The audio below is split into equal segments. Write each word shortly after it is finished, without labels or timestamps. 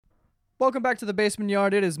Welcome back to the Basement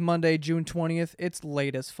Yard. It is Monday, June 20th. It's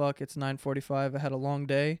late as fuck. It's 9:45. I had a long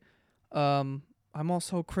day. I'm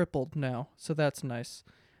also crippled now, so that's nice.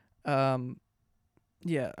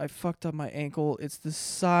 Yeah, I fucked up my ankle. It's the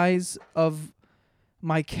size of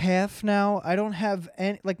my calf now. I don't have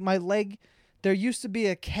any, like my leg. There used to be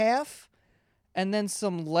a calf and then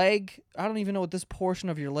some leg. I don't even know what this portion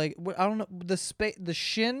of your leg. I don't know the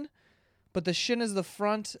shin, but the shin is the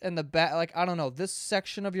front and the back. Like I don't know this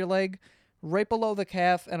section of your leg, right below the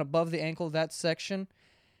calf and above the ankle. That section,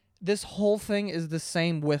 this whole thing is the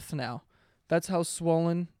same width now. That's how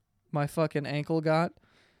swollen my fucking ankle got.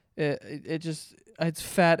 It's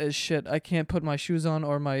fat as shit. I can't put my shoes on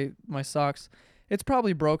or my socks. It's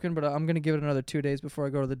probably broken, but I'm gonna give it another 2 days before I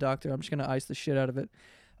go to the doctor. I'm just gonna ice the shit out of it.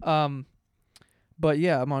 But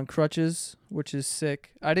yeah, I'm on crutches, which is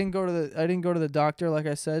sick. I didn't go to the doctor like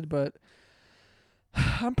I said, but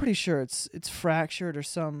I'm pretty sure it's fractured or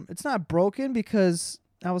some. It's not broken because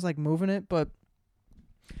I was like moving it, but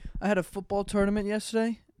I had a football tournament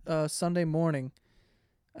yesterday, Sunday morning.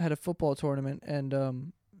 I had a football tournament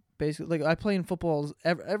and basically like I play in football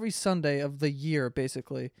every Sunday of the year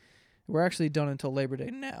basically. We're actually done until Labor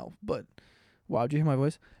Day now, but wow, did you hear my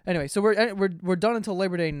voice? Anyway, so we're done until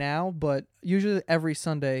Labor Day now, but usually every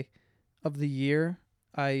Sunday of the year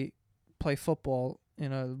I play football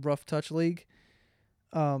in a rough touch league.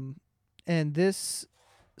 And this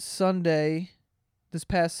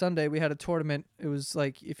past Sunday we had a tournament. It was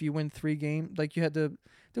like if you win 3 games, like you had to.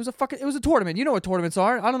 It was a tournament. You know what tournaments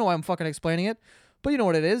are. I don't know why I'm fucking explaining it, but you know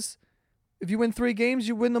what it is. If you win 3 games,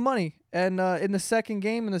 you win the money. And in the second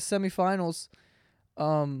game in the semifinals,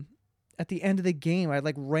 at the end of the game, I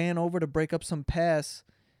like ran over to break up some pass,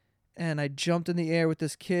 and I jumped in the air with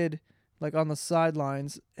this kid like on the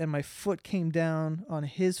sidelines, and my foot came down on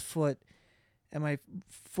his foot, and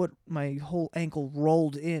my whole ankle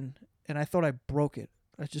rolled in, and I thought I broke it.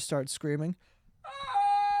 I just started screaming.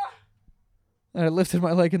 And I lifted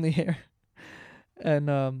my leg in the air,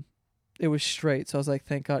 and it was straight. So I was like,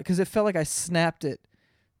 thank God. Because it felt like I snapped it.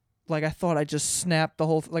 Like I thought I just snapped the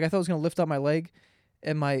whole... Like I thought I was going to lift up my leg,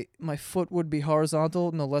 and my foot would be horizontal,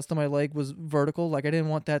 and the rest of my leg was vertical. Like I didn't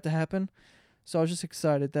want that to happen. So I was just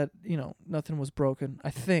excited that, nothing was broken. I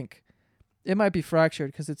think. It might be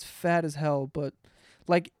fractured because it's fat as hell, but...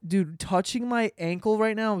 Like, dude, touching my ankle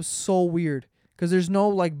right now is so weird. Because there's no,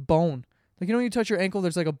 like, bone. Like, when you touch your ankle,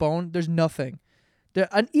 there's, like, a bone. There's nothing.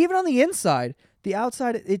 And even on the inside... The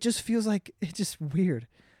outside, it just feels like it's just weird.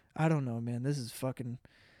 I don't know, man. This is fucking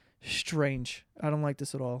strange. I don't like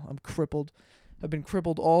this at all. I'm crippled. I've been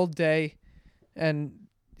crippled all day. And,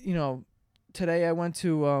 today I went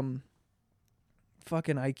to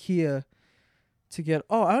fucking IKEA to get...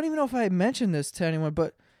 Oh, I don't even know if I mentioned this to anyone,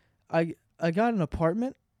 but I got an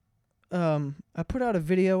apartment. I put out a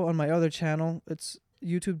video on my other channel. It's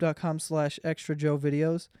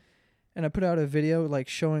youtube.com/extrajoevideos. And I put out a video, like,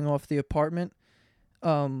 showing off the apartment.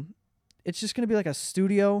 It's just gonna be like a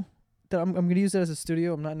studio that I'm gonna use it as a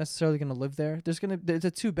studio. I'm not necessarily gonna live there. It's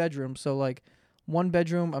a 2-bedroom, so like 1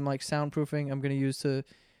 bedroom I'm like soundproofing. I'm gonna use to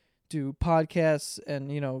do podcasts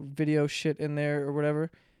and video shit in there or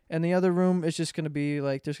whatever. And the other room is just gonna be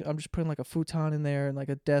like I'm just putting like a futon in there and like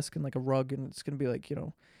a desk and like a rug, and it's gonna be like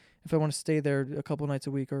if I want to stay there a couple nights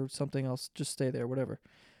a week or something else, just stay there, whatever.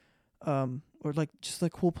 Or like just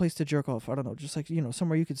like cool place to jerk off. I don't know, just like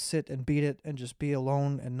somewhere you could sit and beat it and just be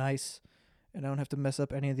alone and nice, and I don't have to mess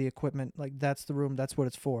up any of the equipment. Like that's the room. That's what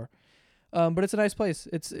it's for. But it's a nice place.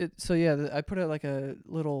 So yeah. I put out like a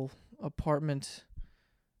little apartment.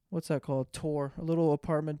 What's that called? Tour. A little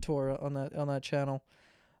apartment tour on that channel.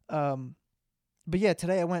 But yeah,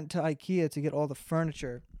 today I went to IKEA to get all the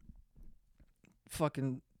furniture.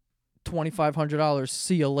 Fucking $2,500.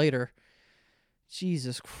 See you later.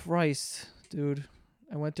 Jesus Christ, dude.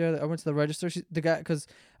 I went there. I went to the register. The guy, because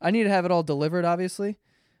I need to have it all delivered, obviously.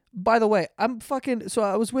 By the way, so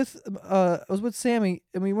I was with Sammy,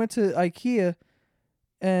 and we went to IKEA,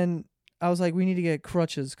 and I was like, we need to get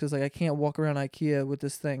crutches, because like I can't walk around IKEA with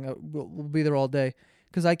this thing. We'll be there all day.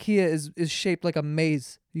 Because IKEA is shaped like a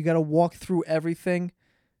maze. You got to walk through everything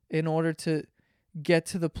in order to get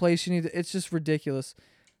to the place you need. It's just ridiculous.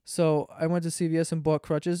 So I went to CVS and bought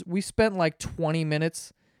crutches. We spent like 20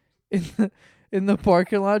 minutes in the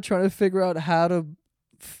parking lot trying to figure out how to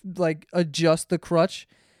like adjust the crutch,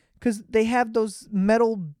 because they have those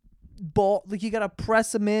metal ball, like you gotta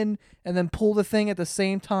press them in and then pull the thing at the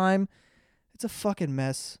same time. It's a fucking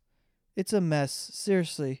mess. It's a mess.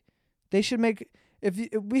 Seriously, they should make if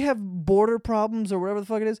we have border problems or whatever the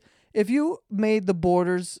fuck it is. If you made the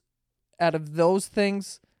borders out of those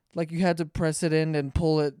things. Like you had to press it in and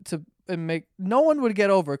pull it and make. No one would get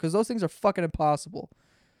over because those things are fucking impossible.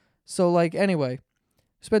 So like anyway,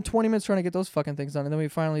 spent 20 minutes trying to get those fucking things done, and then we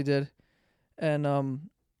finally did, and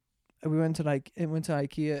we went to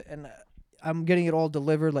IKEA, and I'm getting it all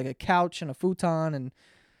delivered, like a couch and a futon and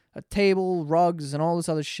a table, rugs, and all this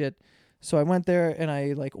other shit. So I went there and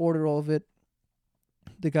I like ordered all of it.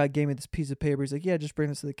 The guy gave me this piece of paper. He's like, yeah, just bring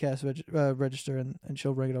this to the cash register and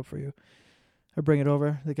she'll ring it up for you. I bring it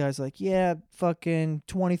over. The guy's like, yeah, fucking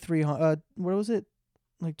 2,300. What was it?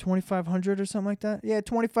 Like 2,500 or something like that? Yeah,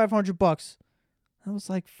 $2,500. I was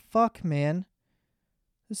like, fuck, man.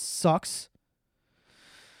 This sucks.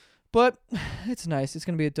 But it's nice. It's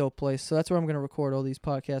going to be a dope place. So that's where I'm going to record all these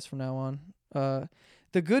podcasts from now on.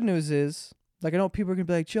 The good news is, like, I know people are going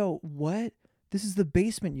to be like, Joe, what? This is the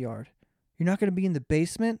basement yard. You're not going to be in the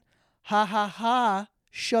basement? Ha ha ha.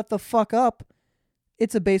 Shut the fuck up.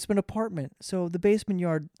 It's a basement apartment. So the basement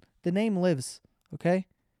yard, the name lives, okay?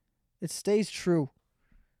 It stays true.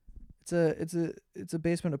 It's a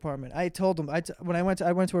basement apartment. I told them when I went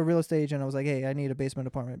to a real estate agent. I was like, hey, I need a basement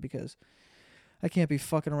apartment because I can't be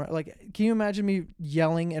fucking around. Like, can you imagine me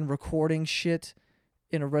yelling and recording shit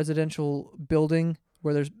in a residential building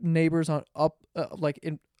where there's neighbors on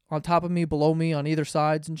top of me, below me, on either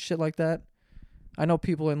sides and shit like that? I know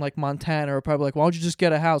people in like Montana are probably like, why don't you just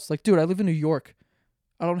get a house? Like, dude, I live in New York.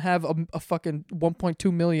 I don't have a fucking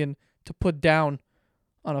 1.2 million to put down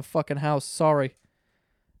on a fucking house. Sorry.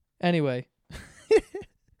 Anyway.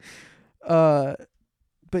 But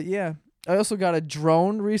yeah, I also got a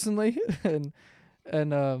drone recently and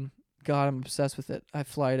God, I'm obsessed with it. I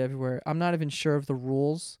fly it everywhere. I'm not even sure of the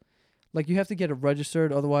rules. Like, you have to get it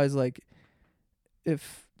registered, otherwise, like,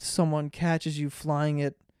 if someone catches you flying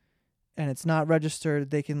it and it's not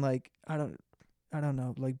registered, they can, like, I don't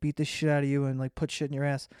know, like, beat the shit out of you and, like, put shit in your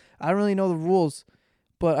ass. I don't really know the rules,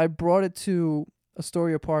 but I brought it to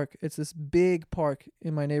Astoria Park. It's this big park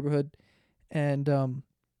in my neighborhood, and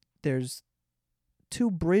there's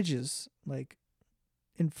 2 bridges, like,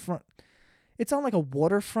 in front. It's on, like, a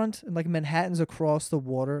waterfront, and, like, Manhattan's across the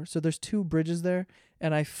water, so there's 2 bridges there,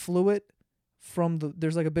 and I flew it from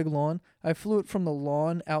there's, like, a big lawn. I flew it from the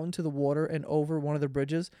lawn out into the water and over one of the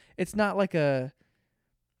bridges. It's not like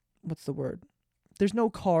what's the word? There's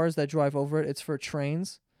no cars that drive over it. It's for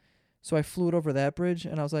trains. So I flew it over that bridge,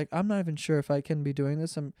 and I was like, I'm not even sure if I can be doing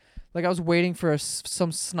this. I was waiting for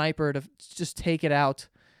some sniper to just take it out,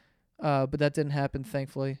 but that didn't happen,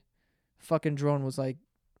 thankfully. Fucking drone was like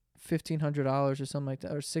 $1,500 or something like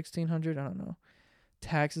that, or $1,600. I don't know.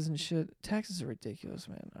 Taxes and shit. Taxes are ridiculous,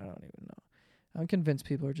 man. I don't even know. I'm convinced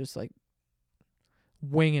people are just like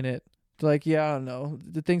winging it. They're like, yeah, I don't know.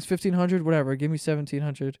 The thing's $1,500, whatever. Give me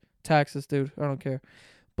 $1,700. Taxes, dude. I don't care.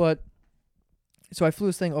 But so I flew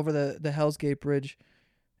this thing over the Hell's Gate Bridge,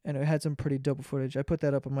 and it had some pretty dope footage. I put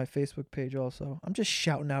that up on my Facebook page also. I'm just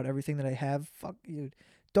shouting out everything that I have. Fuck you.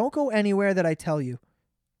 Don't go anywhere that I tell you.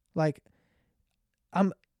 Like,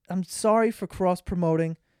 I'm sorry for cross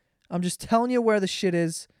promoting. I'm just telling you where the shit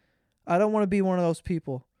is. I don't want to be one of those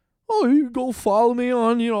people. Oh, you go follow me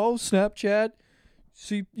on, Snapchat.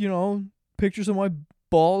 See, pictures of my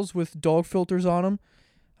balls with dog filters on them.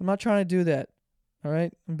 I'm not trying to do that. All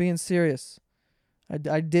right? I'm being serious.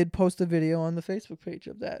 I did post a video on the Facebook page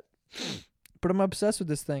of that. But I'm obsessed with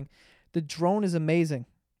this thing. The drone is amazing.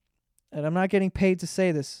 And I'm not getting paid to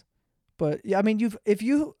say this. But yeah, I mean, if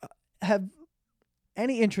you have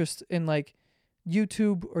any interest in like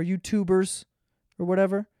YouTube or YouTubers or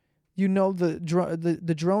whatever,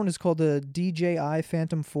 the drone is called the DJI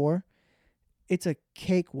Phantom 4. It's a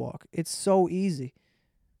cakewalk. It's so easy.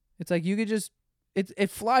 It's like you could just it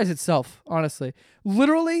flies itself, honestly.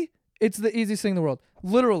 Literally, it's the easiest thing in the world.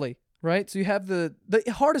 Literally, right? So you have the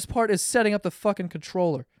hardest part is setting up the fucking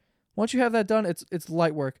controller. Once you have that done, it's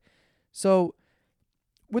light work. So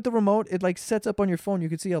with the remote, it like sets up on your phone. You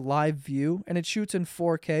can see a live view, and it shoots in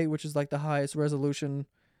 4K, which is like the highest resolution,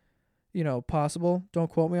 possible. Don't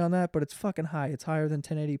quote me on that, but it's fucking high. It's higher than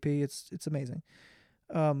 1080p. It's amazing.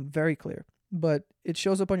 Very clear. But it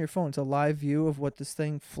shows up on your phone. It's a live view of what this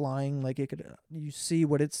thing flying, like you see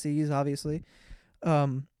what it sees, obviously.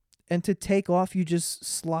 And to take off, you just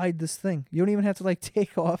slide this thing. You don't even have to like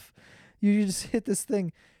take off. You just hit this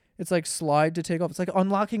thing. It's like slide to take off. It's like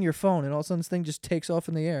unlocking your phone, and all of a sudden this thing just takes off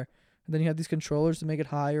in the air. And then you have these controllers to make it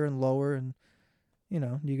higher and lower, and you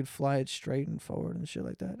can fly it straight and forward and shit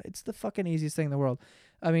like that. It's the fucking easiest thing in the world.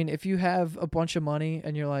 I mean, if you have a bunch of money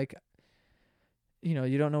and you're like, you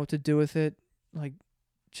don't know what to do with it, like,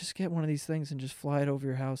 just get one of these things and just fly it over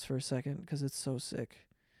your house for a second, because it's so sick.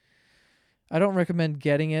 I don't recommend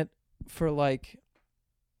getting it for, like,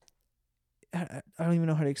 I don't even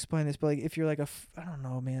know how to explain this, but like if you're like I don't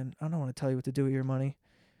know, man. I don't want to tell you what to do with your money.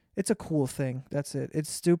 It's a cool thing. That's it. It's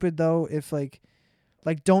stupid though if like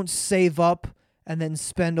don't save up and then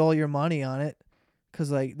spend all your money on it,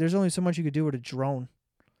 cuz like there's only so much you could do with a drone.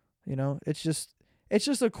 You know? It's just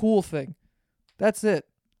a cool thing. That's it.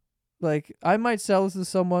 Like I might sell this to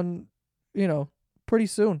someone, pretty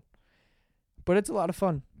soon. But it's a lot of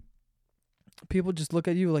fun. People just look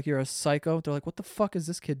at you like you're a psycho. They're like, "What the fuck is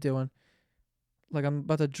this kid doing?" Like I'm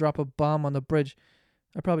about to drop a bomb on the bridge.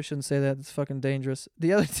 I probably shouldn't say that. It's fucking dangerous.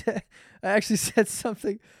 The other day, I actually said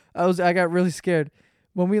something. I got really scared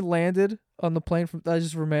when we landed on the plane.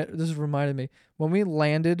 This reminded me when we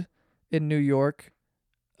landed in New York,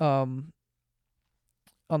 on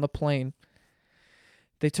the plane.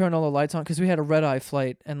 They turned all the lights on because we had a red-eye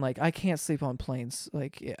flight, and like I can't sleep on planes.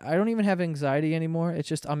 Like I don't even have anxiety anymore. It's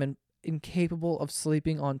just I'm incapable of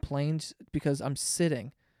sleeping on planes because I'm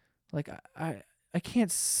sitting. Like I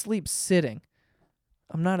can't sleep sitting.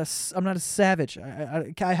 I'm not a savage.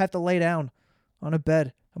 I have to lay down on a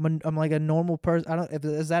bed. I'm like a normal person.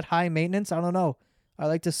 Is that high maintenance? I don't know. I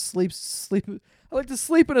like to sleep. I like to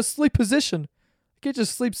sleep in a sleep position. I can't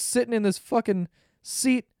just sleep sitting in this fucking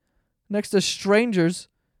seat next to strangers.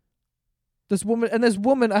 This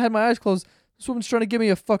woman, I had my eyes closed. This woman's trying to give me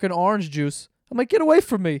a fucking orange juice. I'm like, get away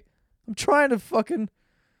from me. I'm trying to fucking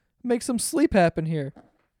make some sleep happen here.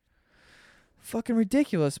 Fucking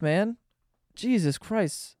ridiculous, man. Jesus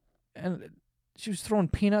Christ. And she was throwing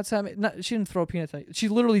peanuts at me. She didn't throw peanuts at me. She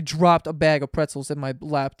literally dropped a bag of pretzels in my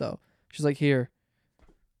lap, though. She's like, here's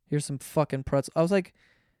some fucking pretzels. I was like,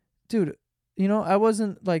 dude, I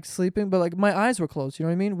wasn't like sleeping, but like my eyes were closed. You know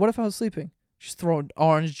what I mean? What if I was sleeping? She's throwing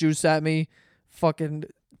orange juice at me, fucking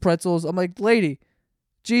pretzels. I'm like, lady,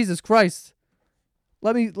 Jesus Christ.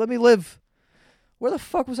 Let me live. Where the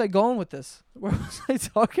fuck was I going with this? What was I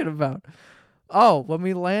talking about? Oh, when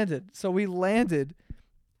we landed. So we landed,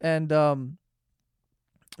 and I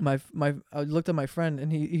looked at my friend,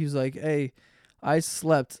 and he was like, "Hey, I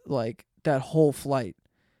slept like that whole flight,"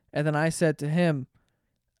 and then I said to him,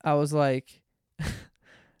 I was like,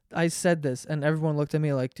 I said this, and everyone looked at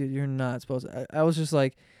me like, "Dude, you're not supposed to." I was just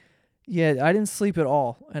like, "Yeah, I didn't sleep at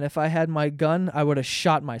all, and if I had my gun, I would have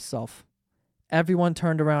shot myself." Everyone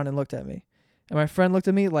turned around and looked at me. And my friend looked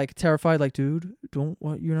at me like terrified, like, dude,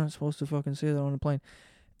 you're not supposed to fucking say that on a plane.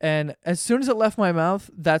 And as soon as it left my mouth,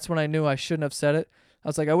 that's when I knew I shouldn't have said it. I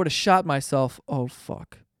was like, I would have shot myself. Oh,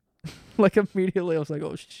 fuck. Like immediately I was like,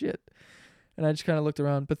 oh shit. And I just kind of looked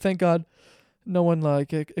around. But thank God no one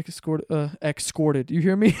like escorted. You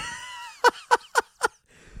hear me?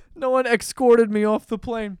 No one escorted me off the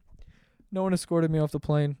plane. No one escorted me off the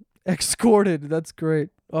plane. Escorted. That's great.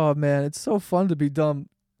 Oh man, it's so fun to be dumb.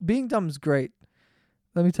 Being dumb is great.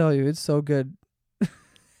 Let me tell you, it's so good.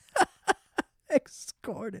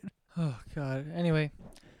 Escorted. Oh God. Anyway,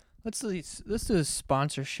 let's do a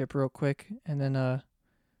sponsorship real quick, and then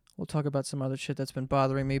we'll talk about some other shit that's been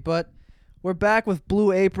bothering me. But we're back with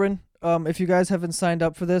Blue Apron. If you guys haven't signed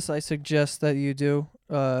up for this, I suggest that you do.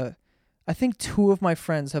 I think 2 of my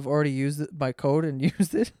friends have already used my code and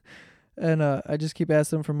used it, and I just keep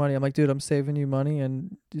asking them for money. I'm like, dude, I'm saving you money,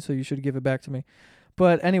 and so you should give it back to me.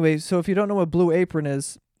 But anyway, so if you don't know what Blue Apron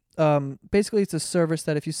is, basically it's a service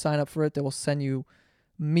that if you sign up for it, they will send you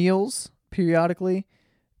meals periodically,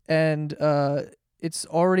 and it's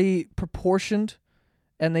already proportioned,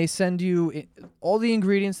 and they send you all the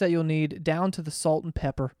ingredients that you'll need down to the salt and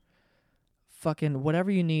pepper. Fucking whatever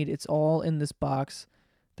you need, it's all in this box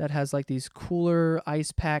that has like these cooler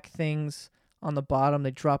ice pack things on the bottom.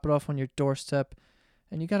 They drop it off on your doorstep,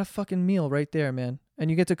 and you got a fucking meal right there, man. And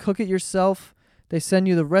you get to cook it yourself. They send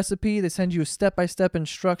you the recipe. They send you step-by-step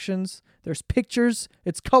instructions. There's pictures.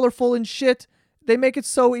 It's colorful and shit. They make it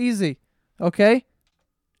so easy, okay?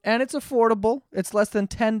 And it's affordable. It's less than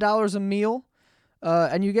 $10 a meal.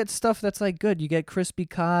 And you get stuff that's like good. You get crispy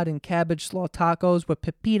cod and cabbage slaw tacos with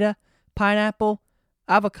pepita, pineapple,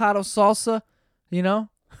 avocado salsa,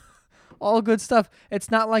 all good stuff.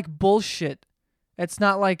 It's not like bullshit. It's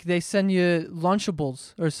not like they send you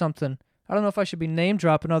Lunchables or something. I don't know if I should be name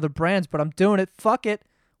dropping other brands, but I'm doing it. Fuck it.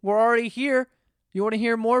 We're already here. You want to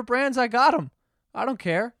hear more brands? I got them. I don't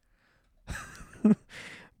care.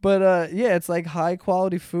 But yeah, it's like high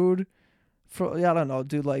quality food. I don't know,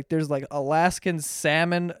 dude. Like there's like Alaskan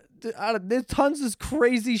salmon. There's tons of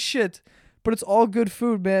crazy shit, but it's all good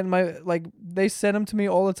food, man. They send them to me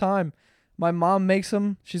all the time. My mom makes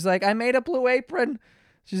them. She's like, I made a Blue Apron.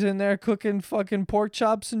 She's in there cooking fucking pork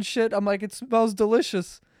chops and shit. I'm like, it smells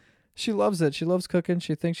delicious. She loves it. She loves cooking.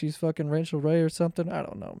 She thinks she's fucking Rachel Ray or something. I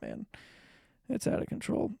don't know, man. It's out of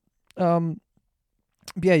control.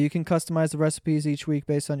 Yeah, you can customize the recipes each week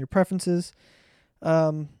based on your preferences.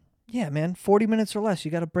 Yeah, man, 40 minutes or less,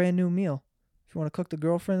 you got a brand new meal. If you want to cook the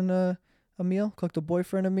girlfriend a meal, cook the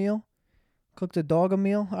boyfriend a meal, cook the dog a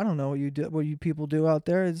meal. I don't know what you do, what you people do out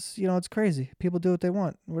there. It's it's crazy. People do what they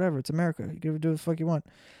want. Whatever. It's America. You can do what the fuck you want.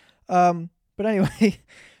 But anyway,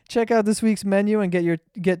 check out this week's menu and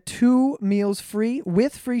get 2 meals free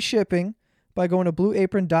with free shipping by going to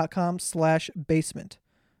blueapron.com/basement.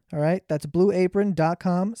 All right, that's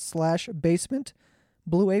blueapron.com/basement.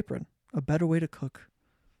 Blue Apron, a better way to cook.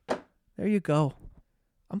 There you go.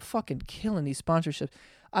 I'm fucking killing these sponsorships.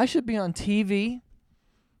 I should be on TV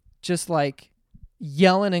just like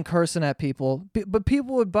yelling and cursing at people, but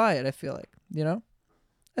people would buy it, I feel like,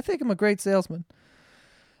 I think I'm a great salesman.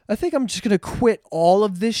 I think I'm just going to quit all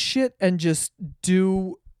of this shit and just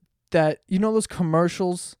do that. Those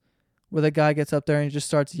commercials where the guy gets up there and he just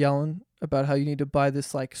starts yelling about how you need to buy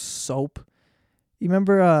this like soap. You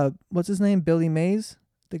remember, what's his name? Billy Mays,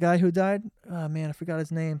 the guy who died? Oh man, I forgot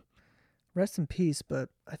his name. Rest in peace, but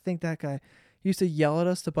I think that guy used to yell at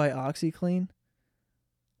us to buy OxyClean.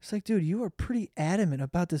 It's like, dude, you were pretty adamant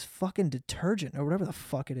about this fucking detergent or whatever the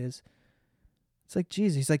fuck it is. It's like,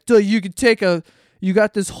 geez. He's like, dude, you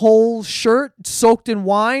got this whole shirt soaked in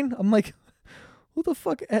wine? I'm like, who the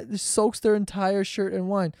fuck soaks their entire shirt in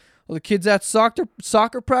wine? Well, the kids at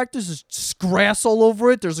soccer practice, there's grass all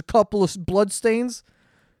over it. There's a couple of blood stains.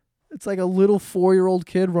 It's like a little 4-year-old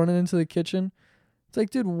kid running into the kitchen. It's like,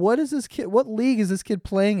 dude, what league is this kid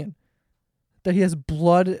playing in? That he has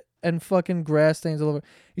blood and fucking grass stains all over.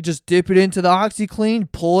 You just dip it into the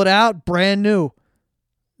OxyClean, pull it out, brand new.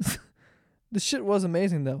 This shit was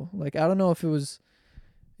amazing though. Like, I don't know if it was,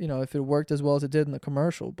 if it worked as well as it did in the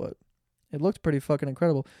commercial, but it looked pretty fucking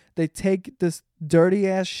incredible. They take this dirty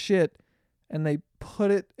ass shit and they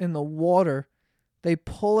put it in the water. They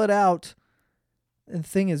pull it out. And the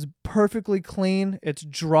thing is perfectly clean. It's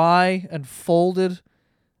dry and folded.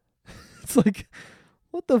 It's like,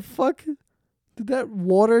 what the fuck? Did that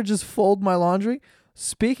water just fold my laundry?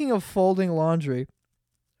 Speaking of folding laundry,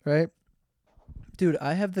 right? Dude,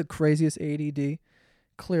 I have the craziest ADD.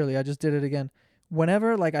 Clearly, I just did it again.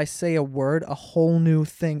 Whenever like I say a word, a whole new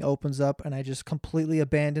thing opens up and I just completely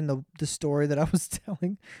abandon the story that I was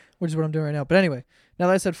telling, which is what I'm doing right now. But anyway, now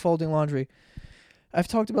that I said folding laundry, I've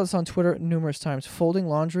talked about this on Twitter numerous times. Folding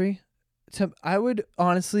laundry, I would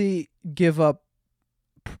honestly give up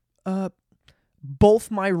both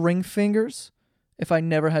my ring fingers if I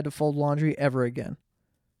never had to fold laundry ever again.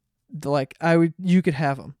 Like, you could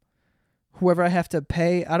have them. Whoever I have to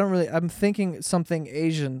pay, I'm thinking something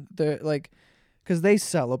Asian. They're like, because they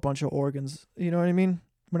sell a bunch of organs. You know what I mean?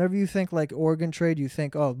 Whenever you think like organ trade, you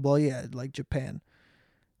think, oh, well, yeah, like Japan.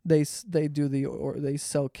 They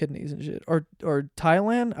sell kidneys and shit. Or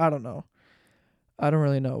Thailand? I don't know. I don't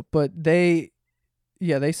really know. But they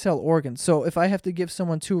sell organs. So if I have to give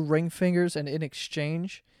someone 2 ring fingers and in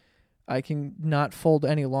exchange I can not fold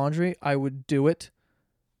any laundry, I would do it.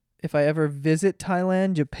 If I ever visit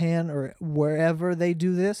Thailand, Japan, or wherever they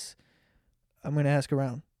do this, I'm going to ask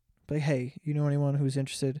around. Like, hey, you know anyone who's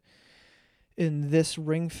interested in this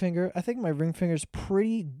ring finger? I think my ring finger's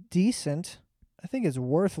pretty decent. I think it's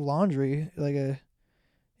worth laundry,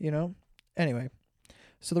 Anyway,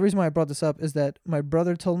 so the reason why I brought this up is that my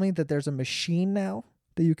brother told me that there's a machine now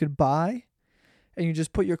that you could buy, and you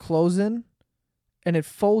just put your clothes in, and it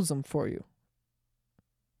folds them for you.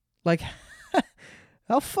 Like,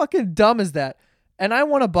 how fucking dumb is that? And I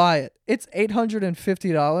want to buy it. It's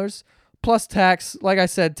 $850 plus tax. Like I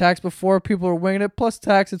said, tax before, people are winging it. Plus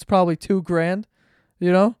tax, it's probably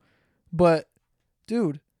 $2,000, But,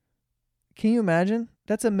 dude, can you imagine?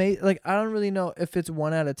 That's amazing. Like, I don't really know if it's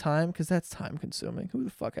one at a time because that's time consuming. Who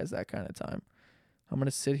the fuck has that kind of time? I'm going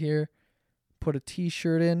to sit here, put a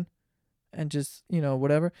t-shirt in, and just,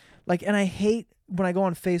 whatever. Like, and I hate when I go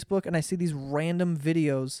on Facebook and I see these random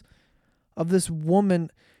videos of this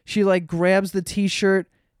woman. She, like, grabs the t-shirt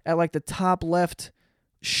at, like, the top left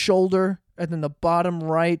shoulder and then the bottom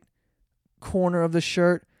right corner of the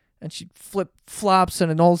shirt, and she flip-flops, and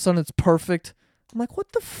then all of a sudden it's perfect. I'm like,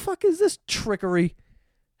 what the fuck is this trickery?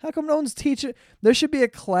 How come no one's teaching? There should be a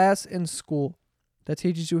class in school that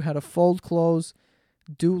teaches you how to fold clothes,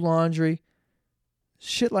 do laundry,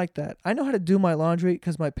 shit like that. I know how to do my laundry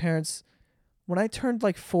because my parents, when I turned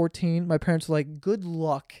like 14, my parents were like, good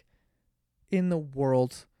luck in the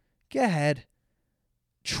world. Go ahead.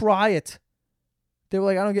 Try it. They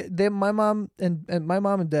were like, my mom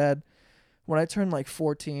and dad, when I turned like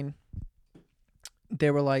 14, they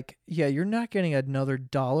were like, yeah, you're not getting another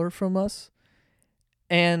dollar from us,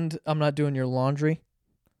 and I'm not doing your laundry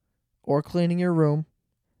or cleaning your room,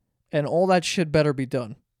 And all that shit better be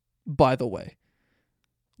done, by the way.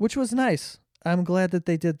 Which was nice. I'm glad that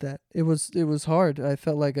they did that. It was hard. I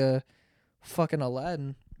felt like a fucking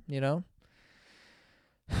Aladdin, you know?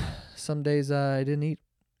 Some days I didn't eat.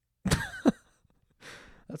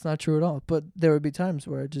 That's not true at all. But there would be times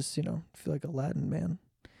where I just, feel like Aladdin, man.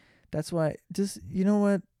 That's why, just, you know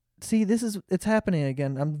what? See, it's happening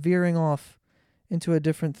again. I'm veering off into a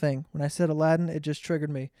different thing. When I said Aladdin, it just triggered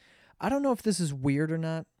me. I don't know if this is weird or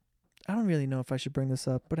not. I don't really know if I should bring this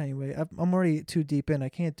up. But anyway, I'm already too deep in. I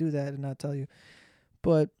can't do that and not tell you.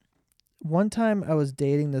 But one time I was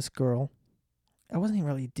dating this girl. I wasn't even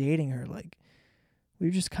really dating her. Like, we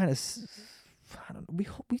were just kind of, I don't know.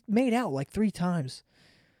 We made out like 3 times,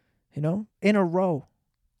 in a row.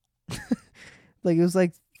 Like, it was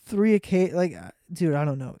like 3 occasions. Like, dude, I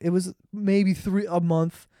don't know. It was maybe 3 a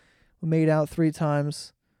month. We made out 3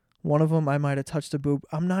 times. One of them I might have touched a boob.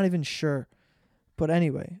 I'm not even sure. But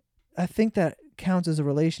anyway, I think that counts as a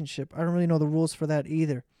relationship. I don't really know the rules for that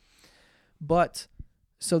either. But,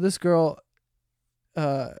 so this girl,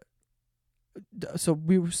 so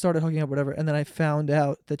we started hooking up, whatever, and then I found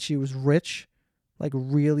out that she was rich, like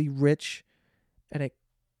really rich, and it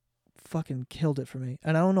fucking killed it for me.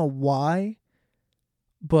 And I don't know why,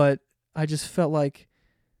 but I just felt like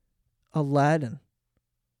Aladdin.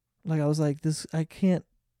 Like, I was like,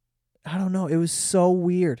 I don't know. It was so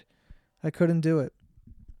weird. I couldn't do it.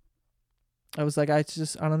 I was like, I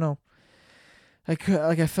don't know. I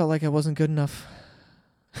felt like I wasn't good enough.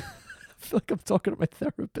 I feel like I'm talking to my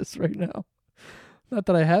therapist right now. Not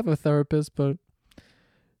that I have a therapist, but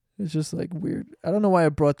it's just like weird. I don't know why I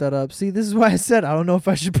brought that up. See, this is why I said I don't know if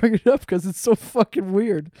I should bring it up because it's so fucking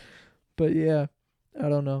weird. But yeah, I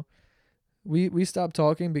don't know. We stopped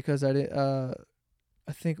talking because I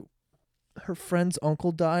think her friend's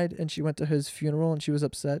uncle died and she went to his funeral and she was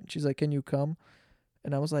upset. She's like, "Can you come?"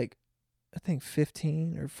 And I was like, I think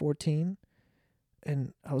 15 or 14.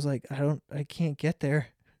 And I was like, I can't get there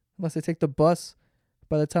unless I take the bus.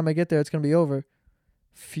 By the time I get there, it's going to be over.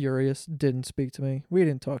 Furious. Didn't speak to me. We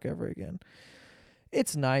didn't talk ever again.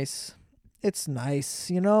 It's nice. It's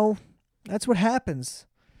nice, That's what happens.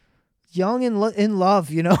 Young and in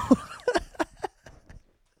love,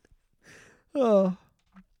 Oh.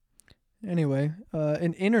 Anyway,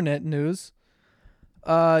 in internet news,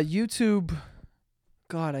 YouTube.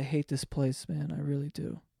 God, I hate this place, man. I really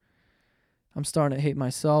do. I'm starting to hate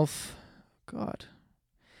myself. God.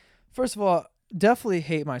 First of all, definitely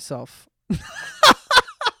hate myself.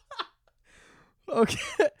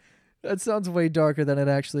 Okay. That sounds way darker than it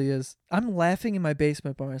actually is. I'm laughing in my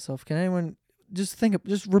basement by myself. Can anyone just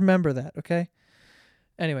remember that, okay?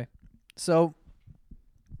 Anyway, so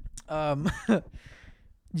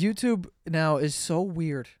YouTube now is so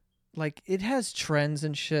weird. Like, it has trends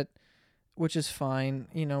and shit, which is fine,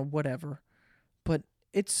 whatever. But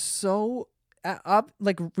it's so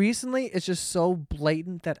like recently it's just so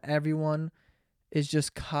blatant that everyone is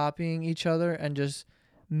just copying each other and just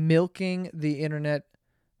milking the internet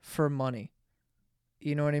for money.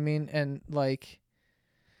 You know what I mean? And like,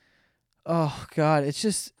 oh God, it's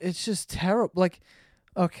just terrible. Like,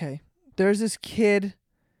 okay, there's this kid.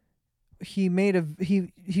 He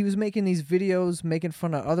was making these videos making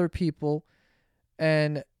fun of other people,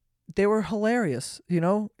 and they were hilarious.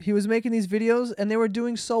 He was making these videos and they were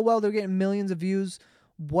doing so well. They were getting millions of views,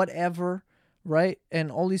 whatever, right? And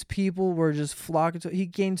all these people were just flocking to it. He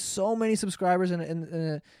gained so many subscribers in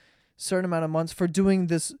a certain amount of months for doing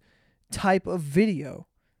this type of video,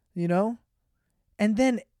 And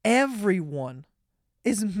then everyone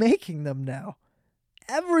is making them now.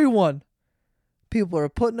 Everyone. People are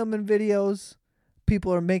putting them in videos.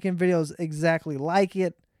 People are making videos exactly like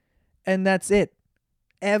it. And that's it.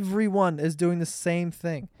 Everyone is doing the same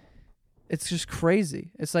thing. It's just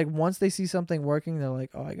crazy. It's like once they see something working, they're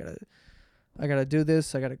like, "Oh, I gotta do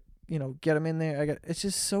this. I gotta, get them in there. It's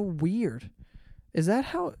just so weird. Is that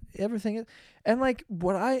how everything is? And like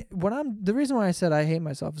the reason why I said I hate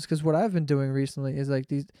myself is because what I've been doing recently is like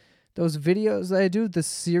those videos that I do, the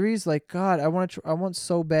series. Like, God, I want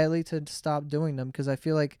so badly to stop doing them because I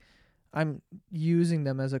feel like I'm using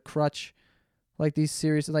them as a crutch. Like these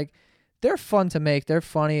series, like. They're fun to make. They're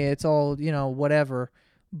funny. It's all, whatever.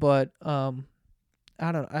 But I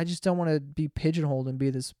don't. I just don't want to be pigeonholed and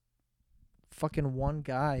be this fucking one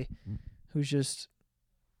guy who's just,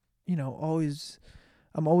 always.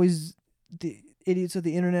 I'm always the idiots of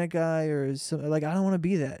the internet guy or something. Like, I don't want to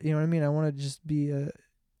be that. You know what I mean? I want to just be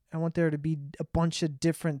I want there to be a bunch of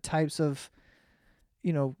different types of,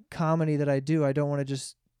 comedy that I do. I don't want to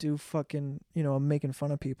just do fucking, I'm making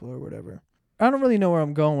fun of people or whatever. I don't really know where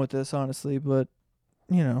I'm going with this, honestly, but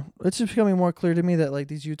it's just becoming more clear to me that like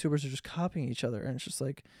these YouTubers are just copying each other, and it's just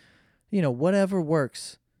like, whatever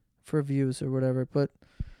works for views or whatever. But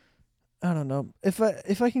I don't know.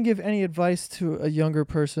 If I can give any advice to a younger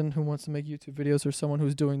person who wants to make YouTube videos, or someone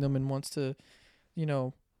who's doing them and wants to,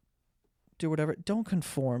 do whatever, don't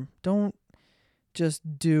conform. Don't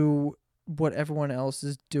just do what everyone else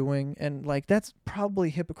is doing. And like, that's probably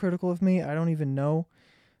hypocritical of me. I don't even know.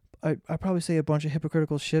 I probably say a bunch of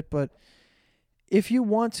hypocritical shit, but if you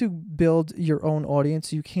want to build your own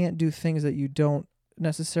audience, you can't do things that you don't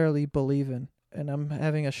necessarily believe in. And I'm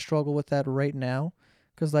having a struggle with that right now.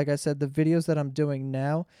 Because like I said, the videos that I'm doing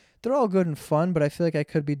now, they're all good and fun, but I feel like I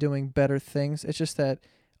could be doing better things. It's just that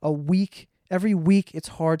every week, it's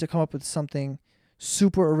hard to come up with something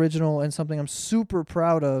super original and something I'm super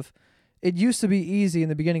proud of. It used to be easy in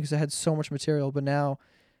the beginning because I had so much material, but now,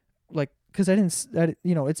 like, because it's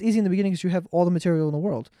easy in the beginning because you have all the material in the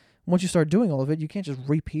world. Once you start doing all of it, you can't just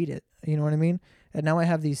repeat it. You know what I mean? And now I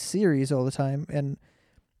have these series all the time, and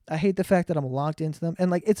I hate the fact that I'm locked into them.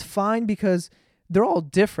 And like, it's fine because they're all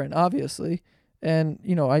different, obviously. And,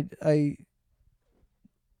 I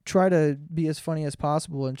try to be as funny as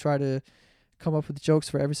possible and try to come up with jokes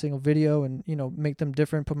for every single video and, make them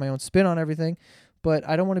different, put my own spin on everything. But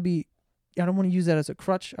I don't want to use that as a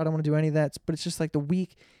crutch. I don't want to do any of that. But it's just like the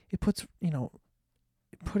week, it puts, it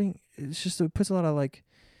puts a lot of like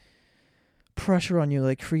pressure on you,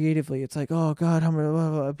 like creatively. It's like, oh God, I'm gonna, blah,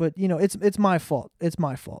 blah, blah. But it's my fault. It's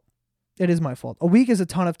my fault. It is my fault. A week is a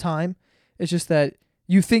ton of time. It's just that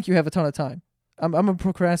you think you have a ton of time. I'm a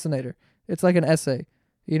procrastinator. It's like an essay.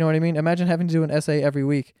 You know what I mean? Imagine having to do an essay every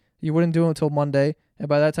week. You wouldn't do it until Monday, and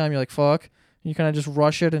by that time you're like, fuck. You kind of just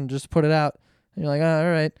rush it and just put it out. And you're like,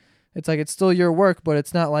 all right. It's like, it's still your work, but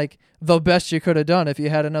it's not like the best you could have done if you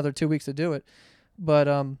had another 2 weeks to do it. But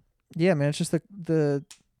yeah, man, it's just the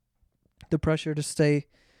pressure to stay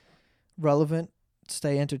relevant,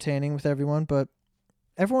 stay entertaining with everyone. But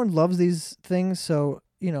everyone loves these things, so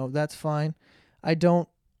that's fine. I don't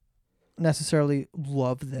necessarily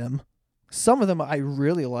love them. Some of them I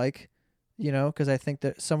really like, because I think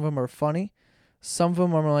that some of them are funny. Some of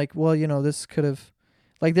them I'm like, well, this could have,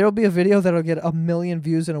 like, there'll be a video that'll get 1 million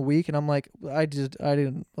views in a week, and I'm like, I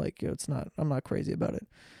didn't like, I'm not crazy about it,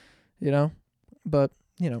 but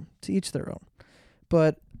to each their own.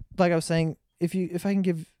 But like I was saying, if I can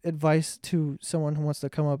give advice to someone who wants to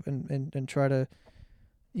come up and try to,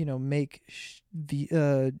 make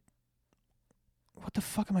what the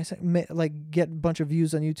fuck am I saying? Like, get a bunch of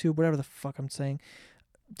views on YouTube, whatever the fuck I'm saying.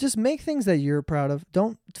 Just make things that you're proud of.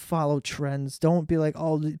 Don't follow trends. Don't be like,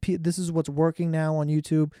 oh, this is what's working now on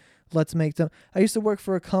YouTube. Let's make them. I used to work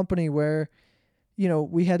for a company where,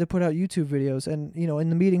 we had to put out YouTube videos, and, in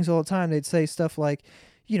the meetings all the time, they'd say stuff like,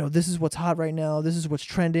 this is what's hot right now. This is what's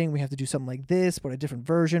trending. We have to do something like this, but a different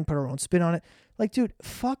version, put our own spin on it. Like, dude,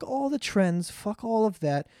 fuck all the trends. Fuck all of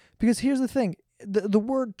that. Because here's the thing. The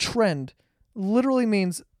word trend literally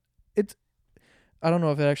means, I don't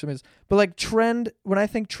know if it actually means, but like trend, when I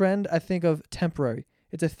think trend, I think of temporary.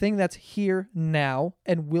 It's a thing that's here now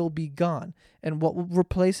and will be gone. And what will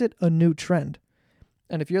replace it? A new trend.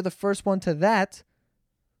 And if you're the first one to that,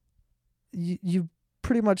 you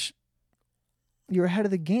pretty much, you're ahead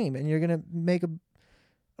of the game, and you're going to make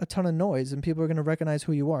a ton of noise, and people are going to recognize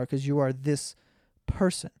who you are because you are this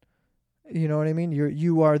person. You know what I mean?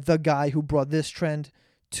 You are the guy who brought this trend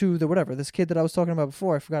to the whatever. This kid that I was talking about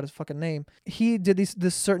before, I forgot his fucking name. He did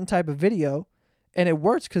this certain type of video, and it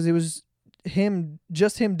worked because it was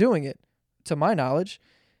just him doing it, to my knowledge,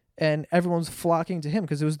 and everyone's flocking to him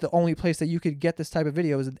because it was the only place that you could get this type of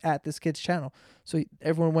video was at this kid's channel. So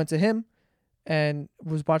everyone went to him and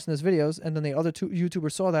was watching those videos, and then the other two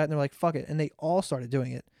YouTubers saw that, and they're like, fuck it, and they all started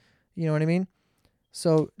doing it. You know what I mean?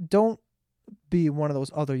 So don't be one of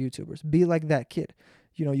those other YouTubers. Be like that kid.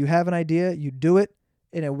 You have an idea, you do it,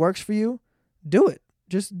 and it works for you, do it.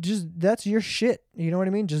 Just that's your shit. You know what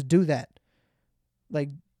I mean? Just do that. Like,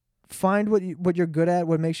 find what you're good at,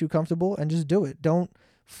 what makes you comfortable, and just do it. Don't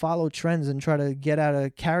follow trends and try to get out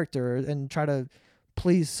of character and try to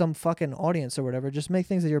please some fucking audience or whatever. Just make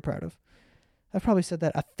things that you're proud of. I've probably said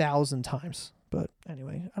that 1,000 times, but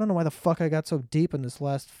anyway, I don't know why the fuck I got so deep in this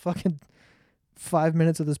last fucking 5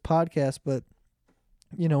 minutes of this podcast, but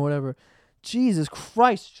whatever. Jesus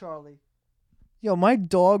Christ, Charlie. Yo, my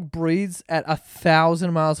dog breathes at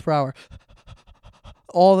 1,000 miles per hour.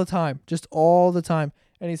 All the time. Just all the time.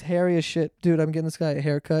 And he's hairy as shit. Dude, I'm getting this guy a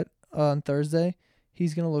haircut on Thursday.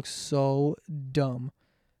 He's going to look so dumb.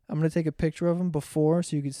 I'm going to take a picture of him before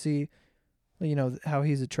so you can see, how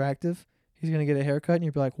he's attractive. He's going to get a haircut and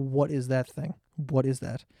you'll be like, what is that thing? What is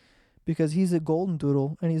that? Because he's a golden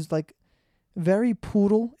doodle and he's like very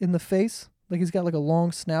poodle in the face. Like he's got like a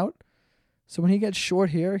long snout. So when he gets short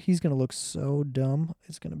hair, he's going to look so dumb.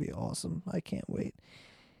 It's going to be awesome. I can't wait.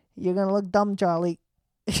 You're going to look dumb, Charlie.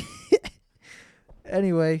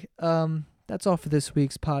 Anyway, that's all for this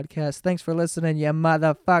week's podcast. Thanks for listening, you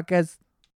motherfuckers.